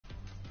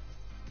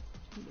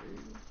There you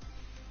go.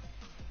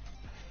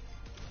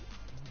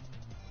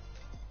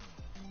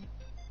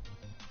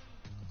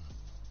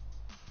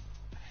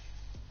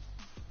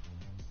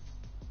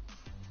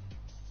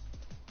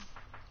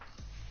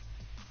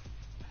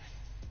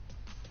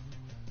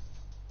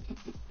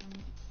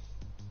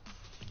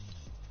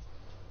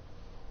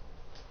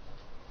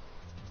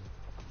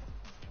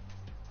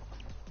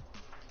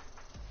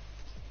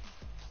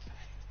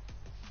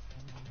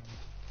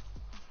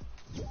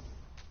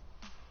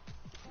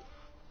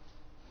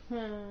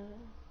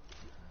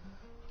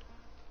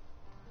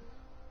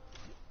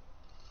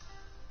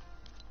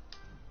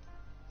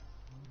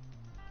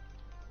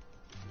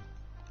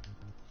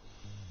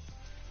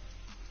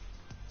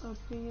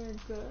 Open your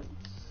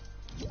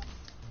goods.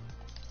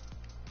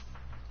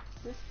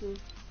 This is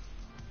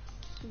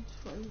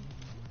 220.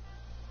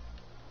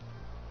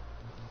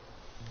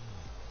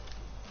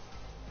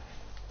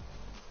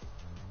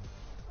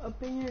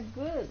 Open your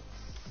goods.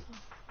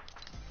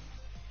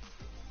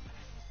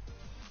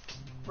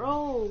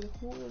 Bro,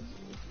 who is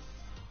this?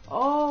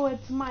 Oh,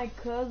 it's my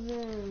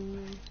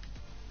cousin.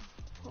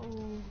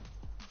 Oh.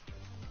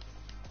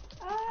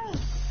 Ah.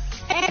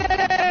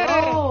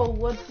 Bro,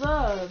 what's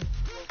up?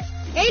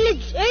 Hey,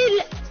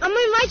 I'm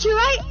gonna invite you,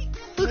 right?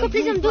 We can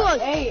play some duos.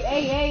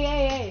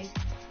 Hey.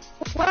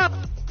 What up?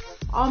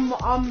 I'm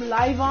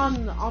live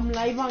on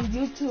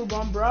YouTube.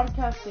 I'm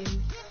broadcasting.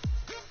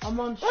 I'm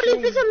on stream. Oh,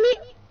 let's play some meet.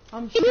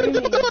 I'm streaming.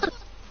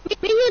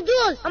 Make me a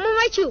duos. I'm gonna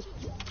invite you.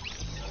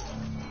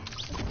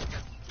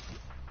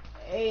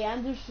 Hey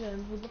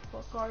Anderson, who the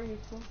fuck are you,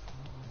 fool?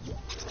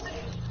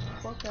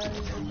 Fuck out of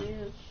here,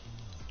 bitch.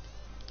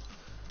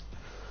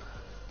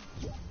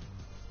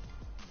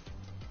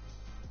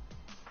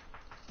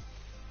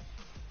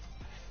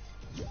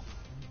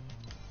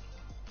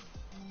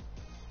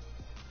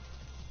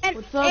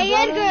 What's up, hey,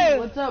 brother? Edgar.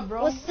 What's up,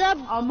 bro? What's up?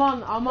 I'm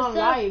on What's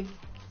live.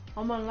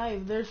 I'm on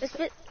live.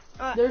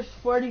 There's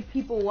 40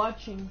 people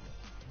watching.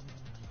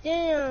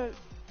 Damn.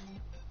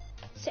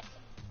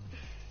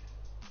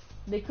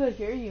 They could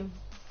hear you.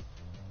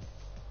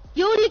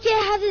 You only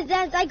can have his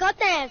dance. I got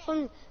that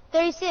from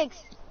 36.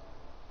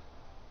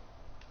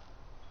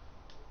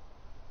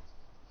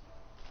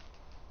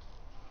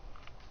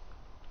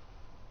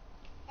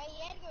 Hey,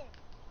 Edgar.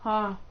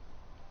 Huh?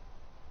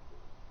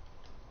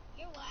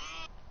 You're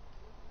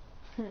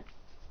whack.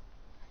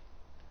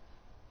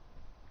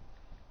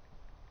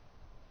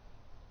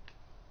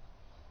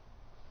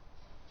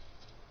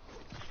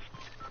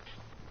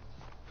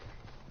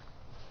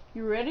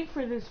 You ready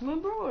for this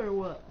move, bro, or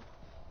what?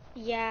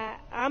 Yeah,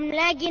 I'm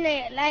lagging.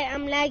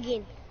 I'm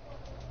lagging.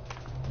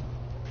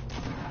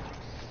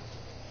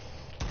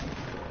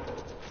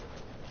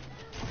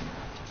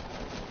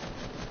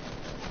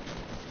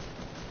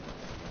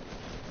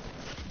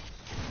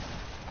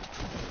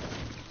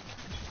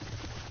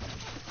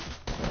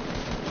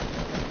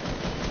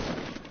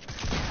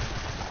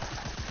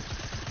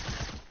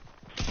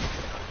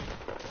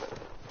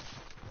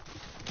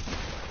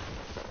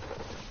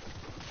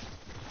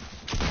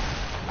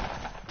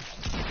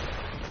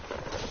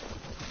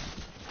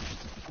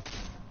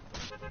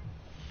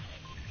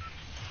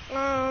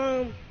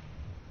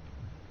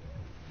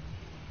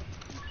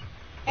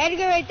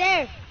 Edgar, right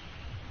there.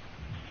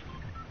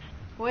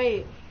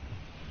 Wait.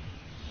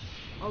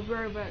 I'll be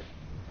right back.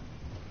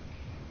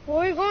 Where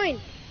are you going?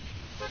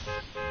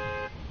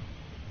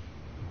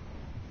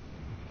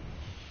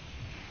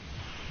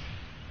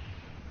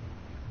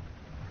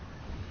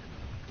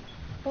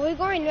 Where are we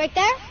going? Right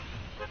there?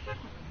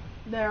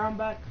 There, I'm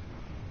back.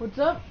 What's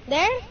up?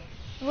 There?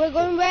 We're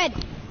going red.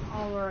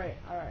 Alright.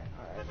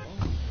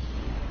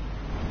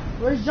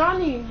 Where's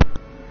Johnny?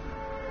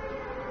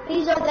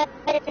 He's over there.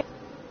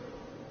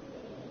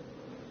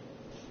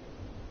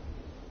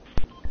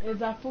 Is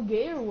that fool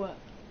gay or what?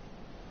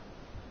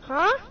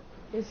 Huh?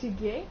 Is he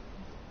gay?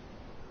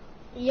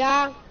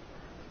 Yeah.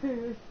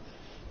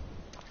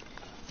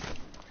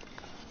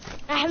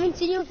 I haven't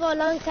seen you for a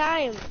long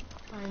time.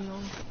 I know.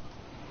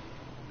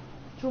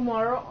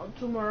 Tomorrow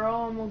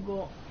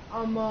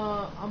I'm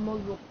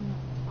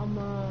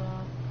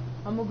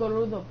gonna go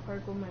to the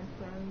park with my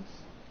friends.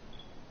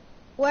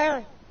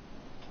 Where?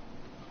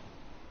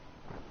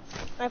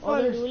 I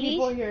found there's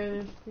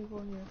Doolies.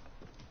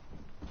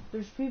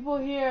 There's people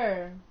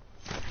here.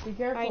 Be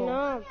careful. I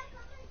know.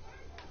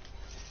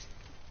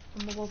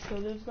 I'm gonna go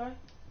kill this guy.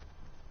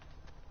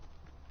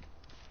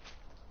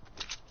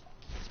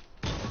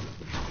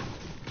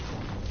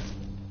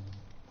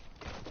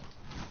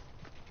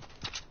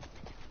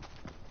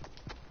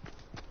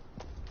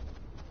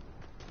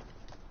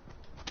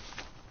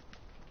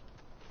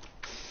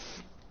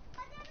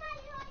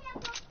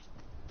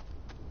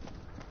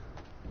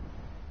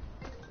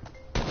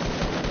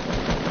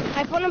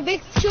 I found a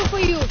big shield for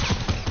you.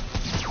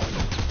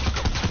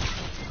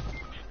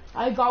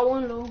 I got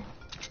one low.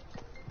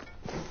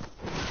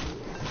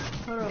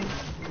 Hold on.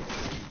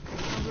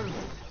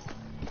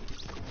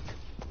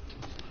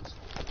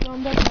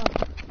 ¿Dónde está?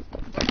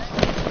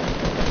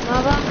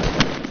 Nada.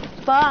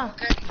 Pa.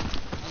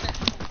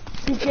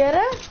 Si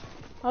quieres,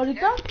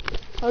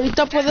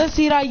 ahorita puedes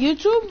ir a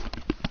YouTube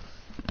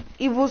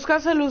y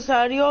buscas el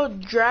usuario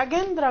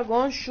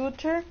Dragón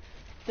Shooter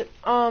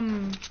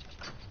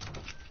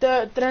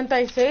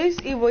 36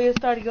 y voy a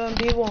estar yo en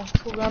vivo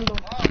jugando.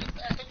 Oh,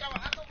 estoy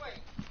trabajando, güey.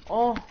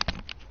 Oh. Ok,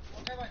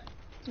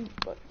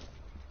 güey.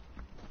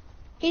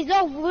 He's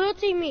low.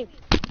 Rotate me.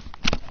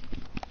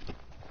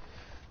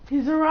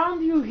 He's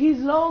around you. He's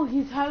low.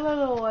 He's hella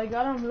low. I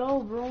got him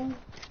low, bro.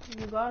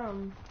 You got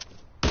him.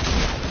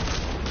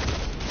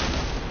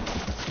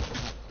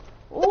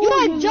 Oh, You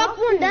gotta you jump knocked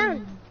one him.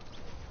 down.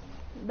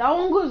 That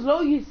one goes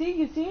low. You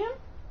see him?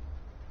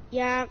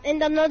 Yeah,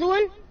 and another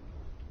one.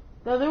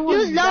 The other He one's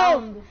was low.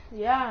 down.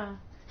 Yeah,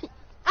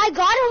 I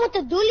got him with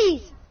the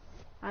dualies.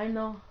 I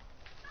know.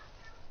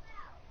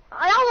 Oh,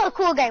 that was a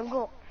cool game.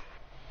 Go.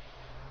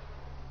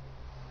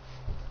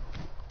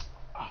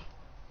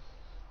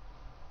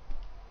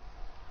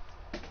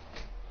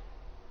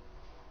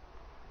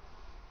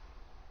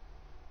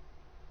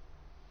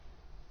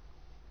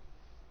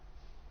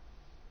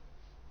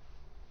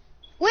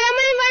 Wait, I'm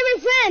gonna invite my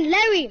friend,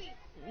 Larry.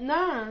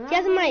 Nah. He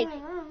has a mic. Nah.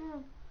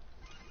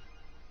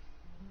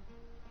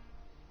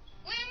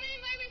 Wait, I'm gonna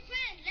invite my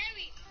friend,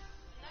 Larry.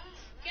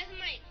 He has a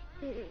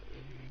mic.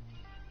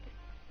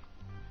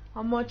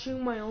 I'm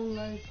watching my own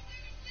life.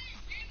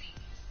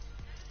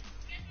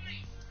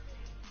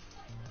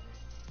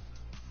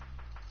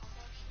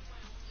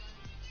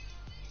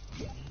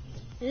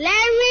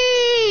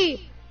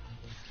 Larry!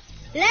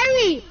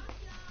 Larry!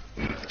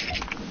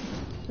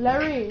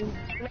 Larry.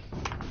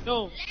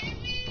 Yo,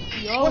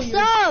 Yo, What's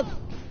up?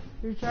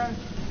 Your turn.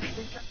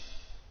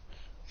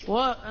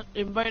 what?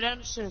 Invite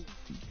Anderson.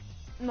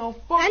 No,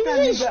 fuck that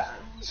Anderson. nigga.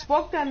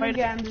 Fuck that nigga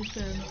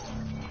Anderson.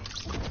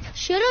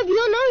 Shut up, you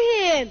don't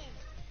know him.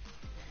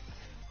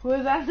 Who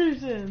is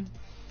Anderson?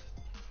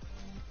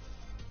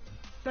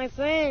 My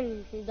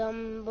friend,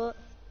 dumb but.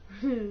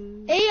 Nah,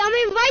 Hey, I'm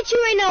gonna invite you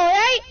right now,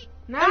 alright?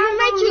 I'm gonna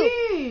invite you.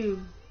 leave.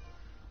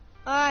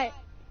 Alright.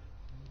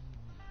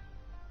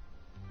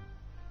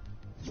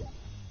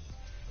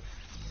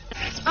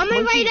 I'm gonna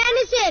invite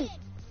Anderson.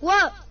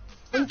 What?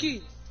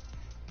 Monkey,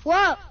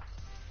 What?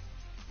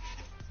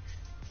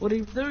 what are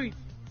you doing?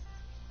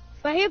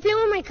 Right here playing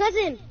with my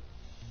cousin.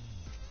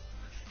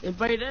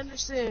 Invite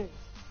Anderson.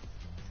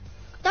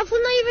 That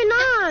fool's not even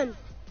on.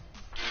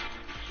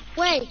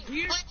 Wait.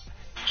 Here?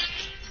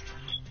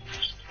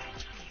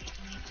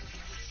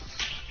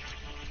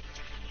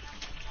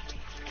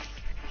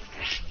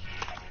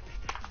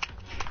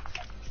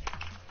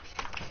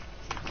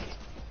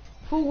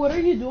 Fool, what are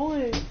you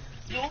doing?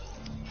 Yo,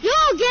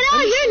 get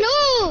out, you're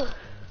new.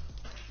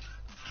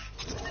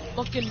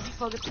 Fucking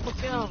default, get the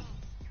fuck out.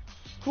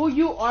 Fool,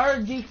 you are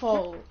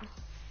default.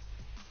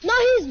 No,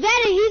 he's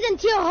better. He's in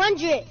tier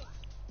 100.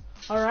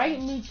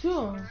 Alright, me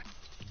too.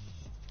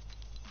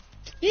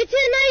 You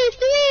tier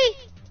 93.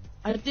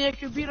 I think I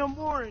could beat him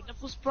more.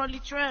 That was probably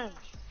trash.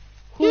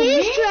 Who, He me?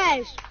 is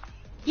trash.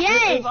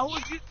 Yes. If I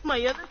was using my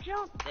other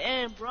account,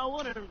 damn, bro, I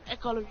would've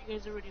echo all of you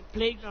guys already in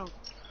Playground.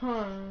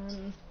 Huh.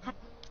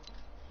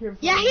 Here,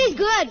 Yeah, fool. he's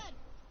good.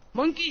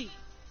 Monkey,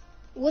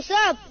 What's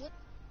up?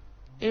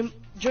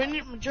 join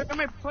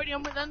my party.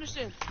 I'm with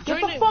Anderson. Get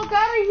Join the him. fuck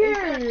out of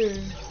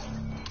here!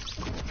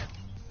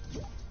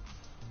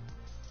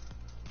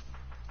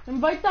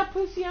 Invite that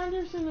pussy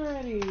Anderson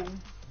already.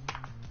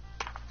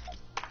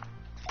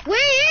 Wait,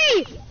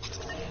 hey.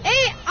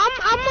 Hey, I'm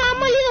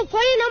gonna leave the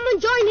party and I'm gonna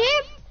join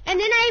him. And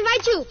then I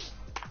invite you.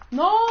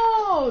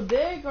 No,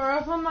 dick, or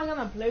else I'm not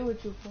gonna play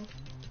with you, fool.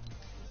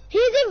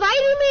 He's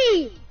inviting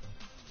me.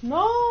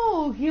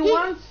 No, he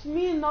wants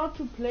me not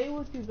to play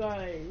with you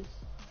guys.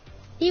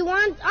 I'm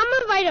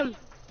gonna invite him.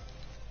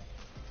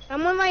 I'm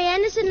gonna invite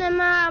Anderson and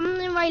I'm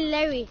gonna invite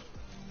Larry.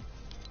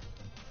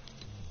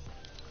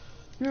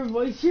 Your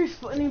voice here's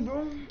funny,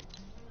 bro.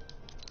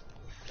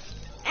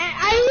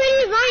 I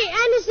already invite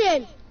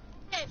Anderson.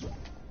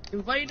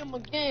 Invite him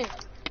again.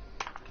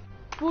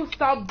 Fool,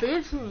 stop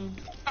bitching.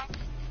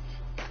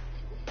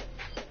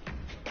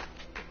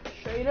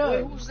 Straight Wait,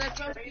 up. who's that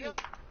talking?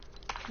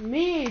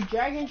 Me,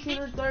 Dragon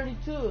Shooter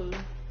 32.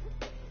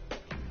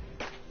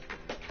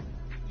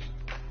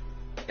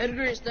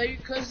 Edgar, is that your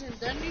cousin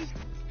Danny?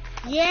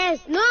 Yes.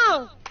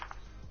 No.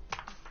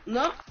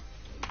 No?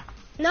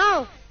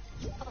 No.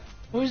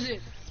 Who is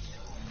it?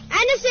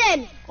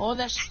 Anderson. Oh,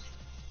 that's right.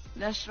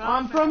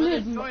 I'm my from brother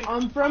his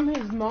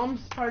joined.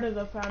 mom's part of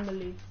the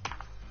family.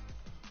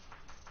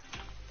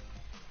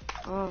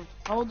 How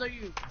old are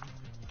you?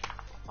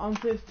 I'm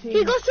 15.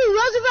 He goes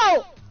to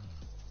Roosevelt.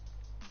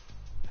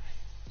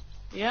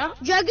 Yeah?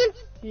 Dragon?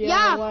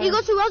 Yeah, why? he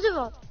goes to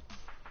Roosevelt.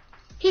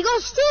 He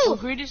goes What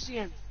to. grade is he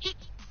in?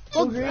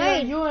 Who grade are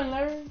grade. you in,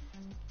 Larry?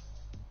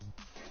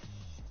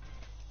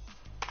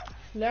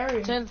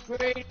 Larry, 10th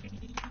grade.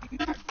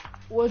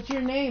 what's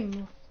your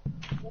name?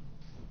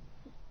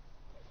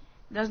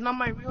 That's not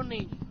my real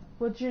name.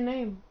 What's your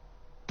name?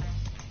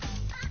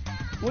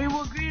 Wait,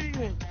 what grade are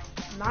you in?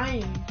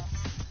 9.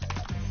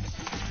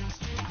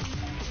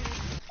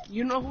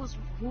 You know who's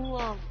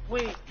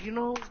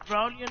Braulio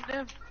and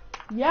them?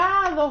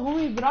 Yeah, the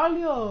homie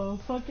Braulio.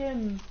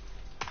 Fucking.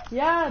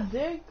 Yeah,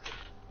 dick.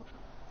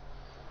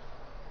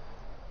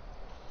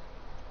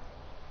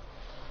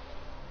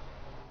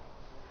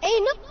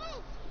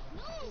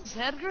 no. Is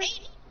Edgar?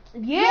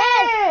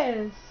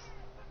 Yes.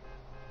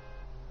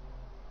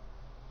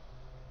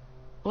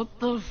 What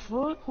the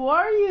fuck? Who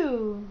are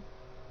you?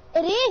 It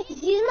is.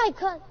 He's my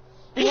cousin.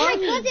 He's my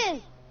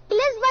cousin. He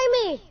lives by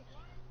me.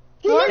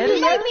 He What? lives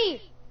beside Edgar?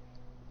 me.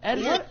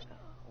 Edgar?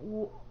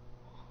 Wh-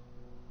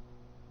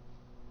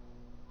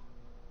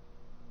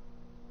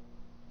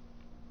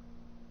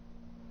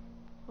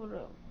 Hold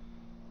up.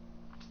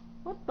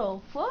 What the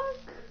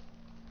fuck?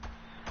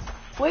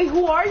 Wait,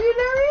 who are you,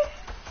 Larry?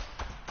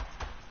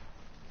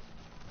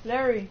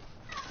 Larry.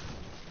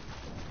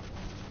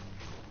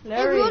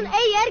 Larry.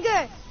 Hey,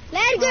 Edgar.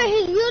 Edgar,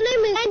 his real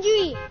name is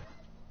Henry.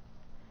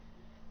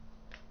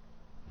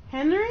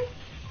 Henry?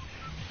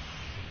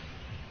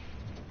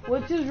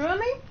 What's his real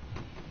name?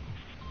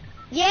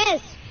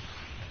 Yes.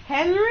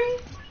 Henry?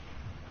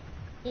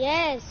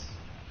 Yes.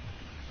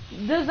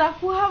 Does that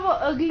fool have an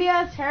ugly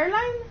ass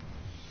hairline?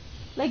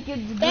 Like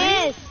it's green?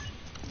 Yes.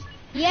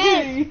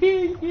 Yes.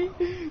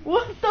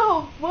 What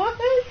the fuck?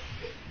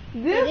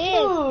 This It is.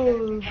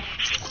 fool.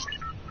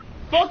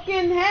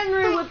 Fucking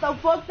Henry with the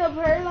fucked up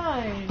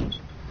hairline.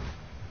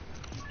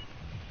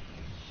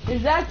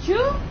 Is that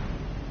you?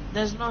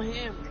 That's not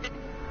him.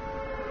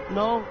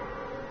 No.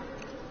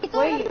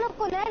 Wait.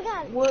 Con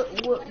Edgar.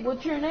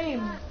 What's your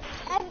name?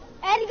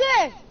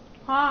 Edgar.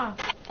 Huh?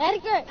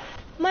 Edgar.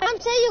 My mom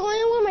said you're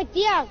going with my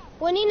tía,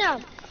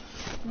 Juanina.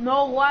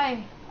 No,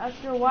 why? Ask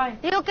her why.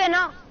 Digo que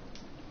no.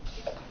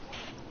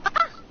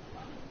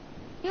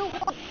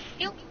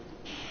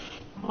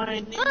 My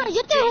name is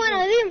Yo te voy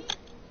a decir.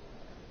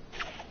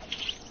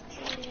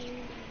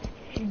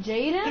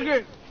 Jaden?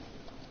 Edgar.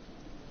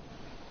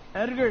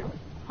 Edgar.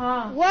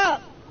 Huh?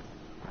 What?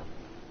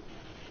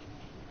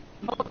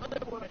 No, the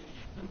other one.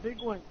 The big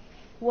one.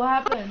 What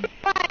happened?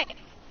 Why?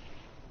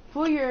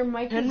 Fool, your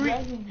mic is Henry.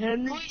 buzzing.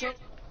 Henry.